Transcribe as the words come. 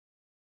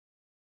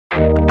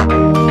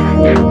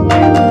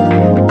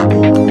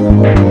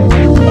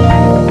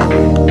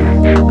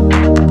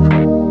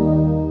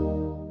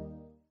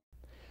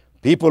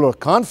People who are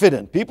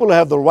confident, people who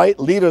have the right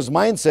leader's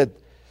mindset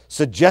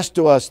suggest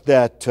to us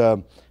that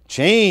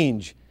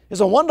change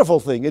is a wonderful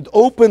thing. It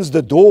opens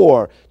the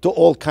door to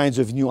all kinds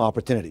of new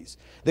opportunities.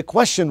 The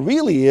question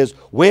really is,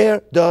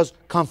 where does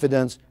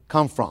confidence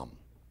come from?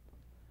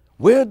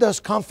 Where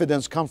does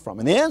confidence come from?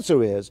 And the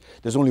answer is,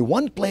 there's only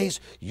one place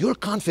your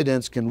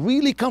confidence can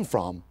really come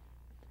from,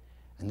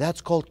 and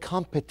that's called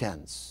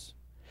competence.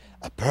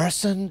 A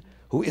person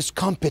who is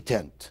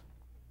competent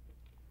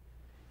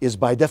is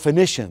by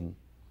definition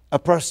a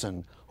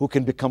person who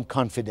can become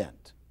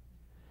confident.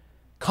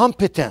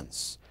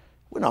 Competence.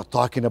 We're not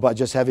talking about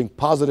just having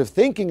positive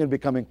thinking and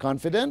becoming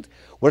confident.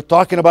 We're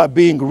talking about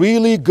being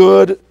really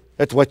good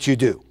at what you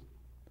do.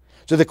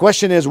 So the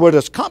question is, where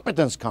does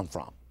competence come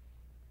from?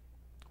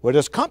 Where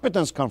does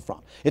competence come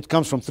from? It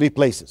comes from three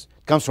places.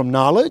 It comes from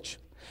knowledge,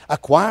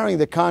 acquiring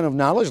the kind of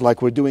knowledge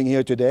like we're doing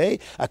here today,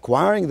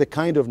 acquiring the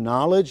kind of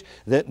knowledge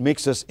that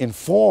makes us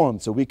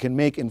informed so we can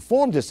make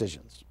informed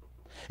decisions.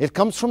 It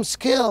comes from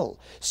skill.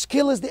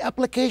 Skill is the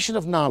application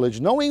of knowledge,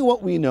 knowing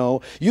what we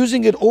know,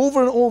 using it over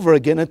and over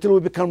again until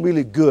we become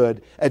really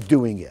good at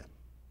doing it.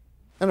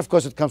 And of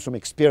course, it comes from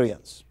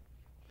experience.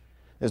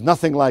 There's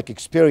nothing like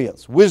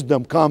experience.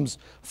 Wisdom comes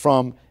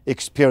from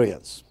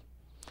experience.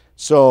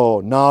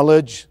 So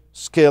knowledge,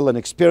 skill, and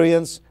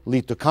experience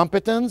lead to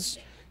competence.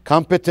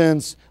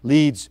 Competence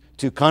leads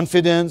to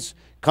confidence.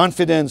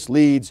 Confidence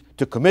leads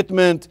to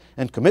commitment,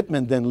 and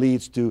commitment then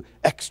leads to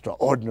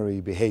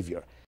extraordinary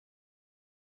behavior.